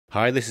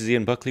Hi, this is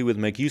Ian Buckley with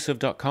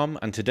makeuseof.com,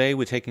 and today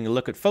we're taking a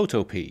look at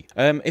Photopea.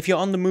 If you're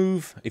on the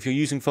move, if you're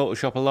using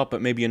Photoshop a lot but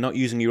maybe you're not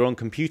using your own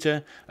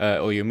computer,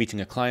 or you're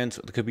meeting a client,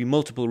 there could be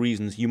multiple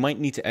reasons you might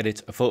need to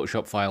edit a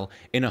Photoshop file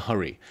in a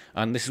hurry,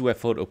 and this is where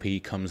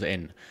Photopea comes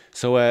in.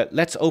 So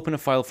let's open a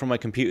file from my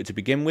computer to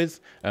begin with.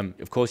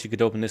 Of course you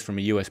could open this from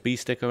a USB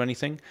stick or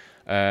anything.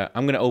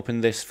 I'm going to open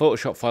this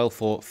Photoshop file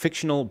for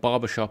fictional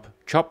barbershop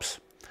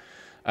chops.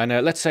 And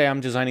let's say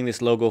I'm designing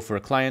this logo for a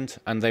client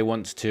and they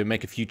want to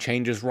make a few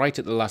changes right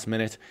at the last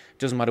minute. It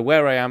doesn't matter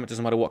where I am, it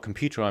doesn't matter what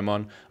computer I'm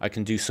on, I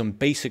can do some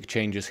basic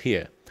changes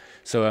here.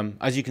 So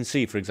as you can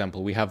see, for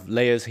example, we have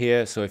layers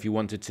here, so if you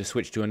wanted to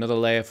switch to another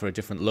layer for a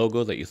different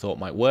logo that you thought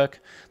might work,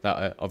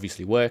 that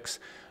obviously works.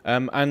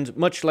 And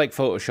much like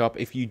Photoshop,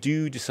 if you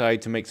do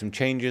decide to make some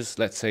changes,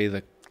 let's say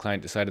the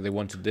client decided they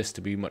wanted this to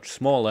be much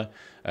smaller,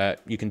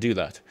 you can do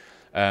that.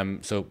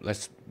 So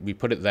we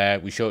put it there,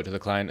 we show it to the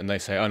client, and they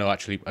say, oh no,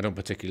 actually, I don't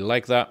particularly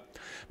like that.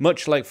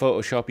 Much like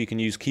Photoshop, you can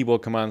use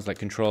keyboard commands like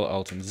Control,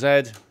 Alt, and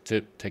Z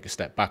to take a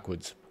step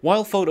backwards.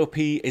 While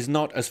Photopea is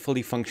not as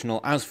fully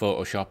functional as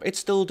Photoshop, it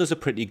still does a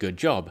pretty good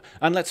job.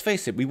 And let's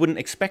face it, we wouldn't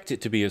expect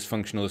it to be as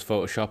functional as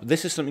Photoshop.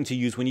 This is something to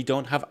use when you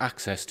don't have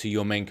access to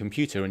your main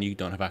computer and you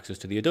don't have access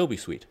to the Adobe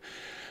suite.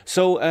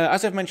 So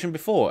as I've mentioned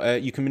before,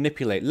 you can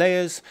manipulate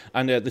layers,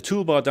 and the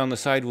toolbar down the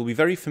side will be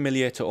very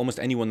familiar to almost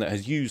anyone that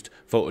has used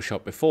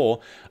Photoshop before.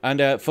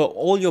 And for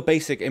all your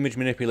basic image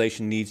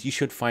manipulation needs, you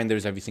should find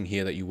there's everything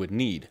here that you would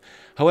need.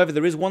 However,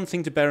 there is one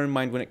thing to bear in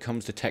mind when it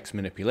comes to text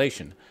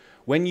manipulation.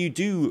 When you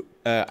do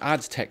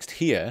add text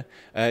here,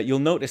 you'll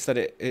notice that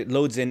it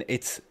loads in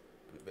its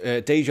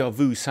Deja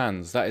Vu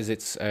Sans, that is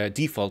its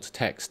default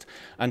text,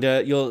 and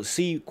you'll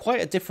see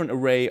quite a different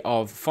array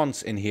of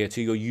fonts in here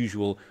to your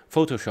usual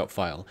Photoshop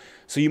file.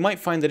 So you might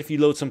find that if you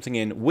load something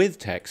in with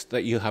text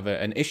that you'll have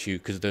an issue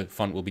because the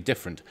font will be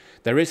different.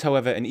 There is,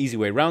 however, an easy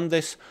way around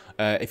this.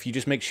 If you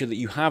just make sure that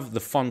you have the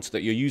font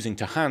that you're using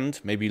to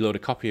hand, maybe load a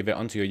copy of it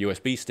onto your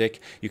USB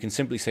stick, you can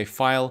simply say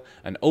File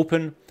and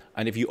Open,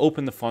 and if you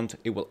open the font,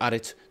 it will add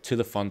it to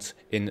the fonts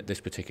in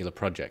this particular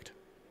project.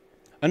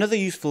 Another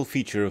useful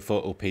feature of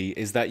Photopea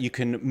is that you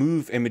can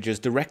move images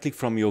directly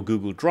from your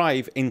Google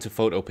Drive into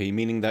Photopea,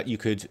 meaning that you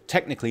could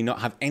technically not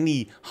have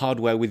any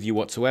hardware with you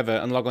whatsoever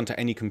and log onto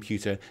any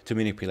computer to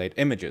manipulate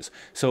images.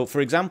 So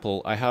for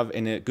example, I have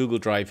in a Google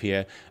Drive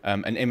here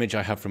an image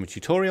I have from a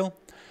tutorial.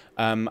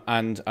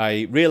 And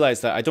I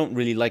realized that I don't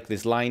really like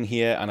this line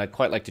here, and I'd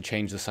quite like to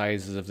change the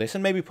sizes of this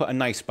and maybe put a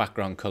nice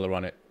background color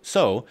on it.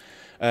 So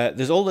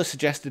there's all the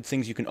suggested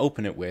things you can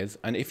open it with,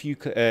 and if you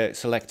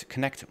select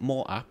Connect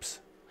More Apps,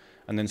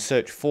 and then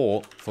search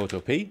for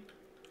Photopea,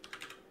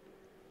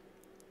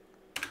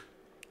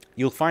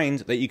 you'll find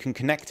that you can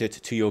connect it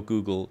to your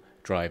Google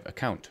Drive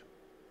account.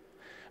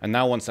 And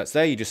now once that's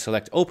there, you just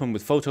select Open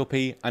with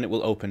Photopea and it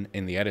will open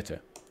in the editor.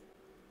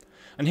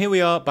 And here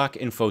we are back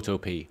in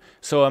Photopea.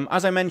 So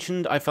as I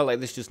mentioned, I felt like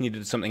this just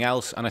needed something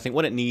else, and I think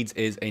what it needs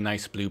is a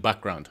nice blue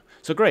background.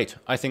 So great,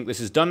 I think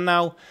this is done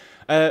now.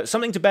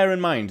 Something to bear in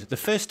mind, the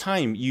first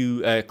time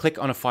you click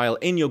on a file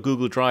in your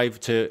Google Drive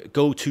to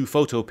go to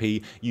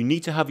Photopea, you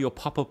need to have your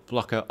pop-up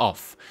blocker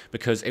off,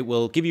 because it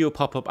will give you a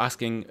pop-up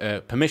asking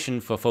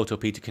permission for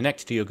Photopea to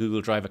connect to your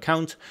Google Drive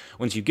account.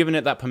 Once you've given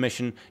it that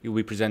permission, you'll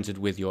be presented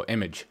with your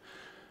image.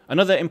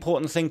 Another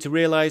important thing to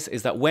realize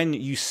is that when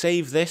you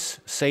save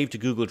to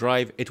Google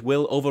Drive, it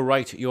will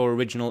overwrite your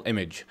original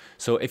image.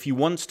 So if you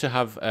want to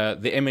have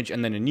the image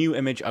and then a new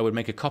image, I would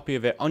make a copy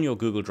of it on your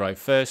Google Drive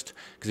first,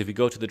 because if you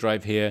go to the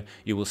drive here,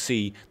 you will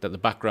see that the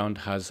background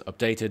has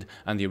updated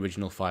and the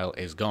original file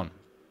is gone.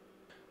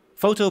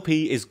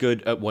 Photopea is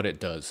good at what it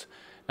does.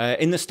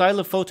 In the style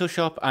of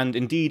Photoshop, and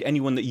indeed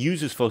anyone that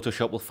uses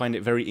Photoshop will find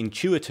it very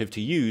intuitive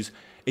to use,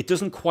 it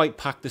doesn't quite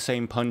pack the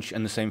same punch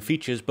and the same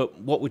features, but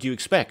what would you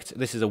expect?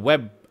 This is a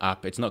web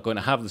app, it's not going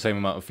to have the same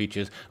amount of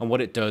features, and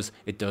what it does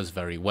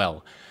very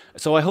well.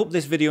 So I hope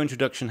this video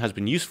introduction has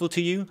been useful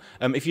to you.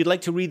 If you'd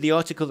like to read the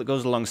article that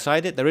goes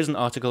alongside it, there is an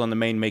article on the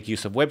main Make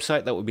Use Of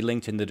website that will be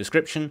linked in the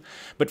description.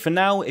 But for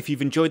now, if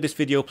you've enjoyed this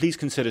video, please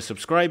consider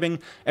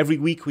subscribing. Every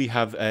week we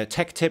have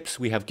tech tips,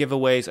 we have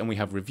giveaways, and we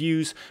have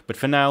reviews. But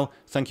for now,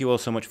 thank you all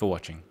so much for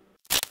watching.